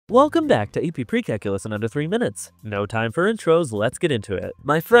Welcome back to AP Precalculus in under 3 minutes. No time for intros, let's get into it.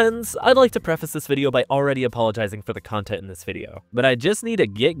 My friends, I'd like to preface this video by already apologizing for the content in this video, but I just need to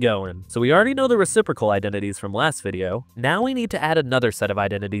get going. So we already know the reciprocal identities from last video. Now we need to add another set of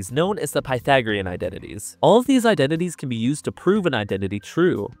identities known as the Pythagorean identities. All of these identities can be used to prove an identity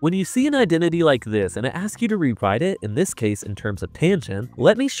true. When you see an identity like this and it asks you to rewrite it, in this case in terms of tangent,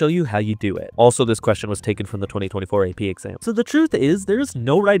 let me show you how you do it. Also, this question was taken from the 2024 AP exam. So the truth is, there's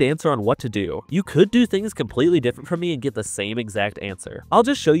no right answer on what to do. You could do things completely different from me and get the same exact answer. I'll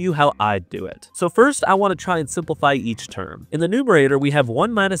just show you how I'd do it. So first, I want to try and simplify each term. In the numerator, we have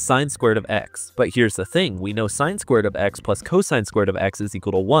 1 minus sine squared of x. But here's the thing, we know sine squared of x plus cosine squared of x is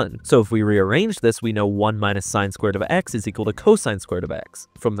equal to 1. So if we rearrange this, we know 1 minus sine squared of x is equal to cosine squared of x.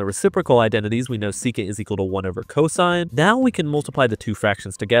 From the reciprocal identities, we know secant is equal to 1 over cosine. Now we can multiply the two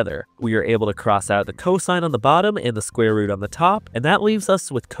fractions together. We are able to cross out the cosine on the bottom and the square root on the top, and that leaves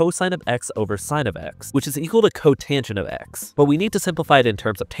us with cosine of x over sine of x, which is equal to cotangent of x. But we need to simplify it in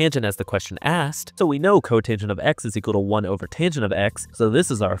terms of tangent as the question asked, so we know cotangent of x is equal to 1 over tangent of x, so this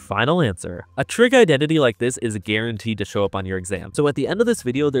is our final answer. A trig identity like this is guaranteed to show up on your exam, so at the end of this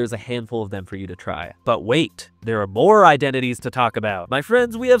video there's a handful of them for you to try. But wait, there are more identities to talk about. My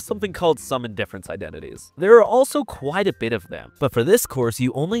friends, we have something called sum and difference identities. There are also quite a bit of them, but for this course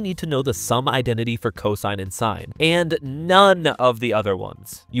you only need to know the sum identity for cosine and sine, and none of the other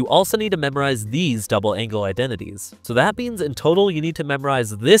ones. You also need to memorize these double angle identities. So that means in total you need to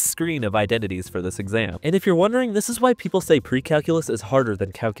memorize this screen of identities for this exam. And if you're wondering, this is why people say pre-calculus is harder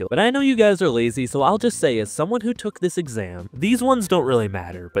than calculus. But I know you guys are lazy, so I'll just say, as someone who took this exam, these ones don't really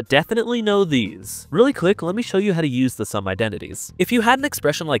matter, but definitely know these. Really quick, let me show you how to use the sum identities. If you had an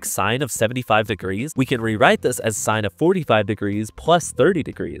expression like sine of 75 degrees, we can rewrite this as sine of 45 degrees plus 30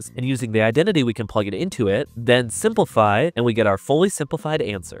 degrees. And using the identity, we can plug it into it, then simplify, and we get our fully simplified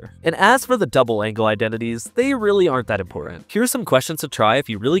answer. And as for the double angle identities, they really aren't that important. Here's some questions to try if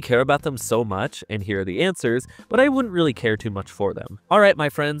you really care about them so much, and here are the answers, but I wouldn't really care too much for them. Alright my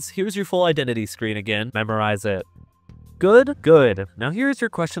friends, here's your full identity screen again. Memorize it. Good? Good. Now here's your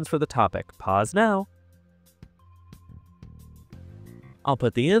questions for the topic. Pause now. I'll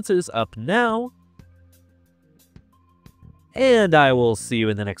put the answers up now. And I will see you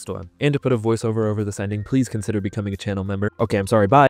in the next one. And to put a voiceover over this ending, please consider becoming a channel member. Okay, I'm sorry, bye.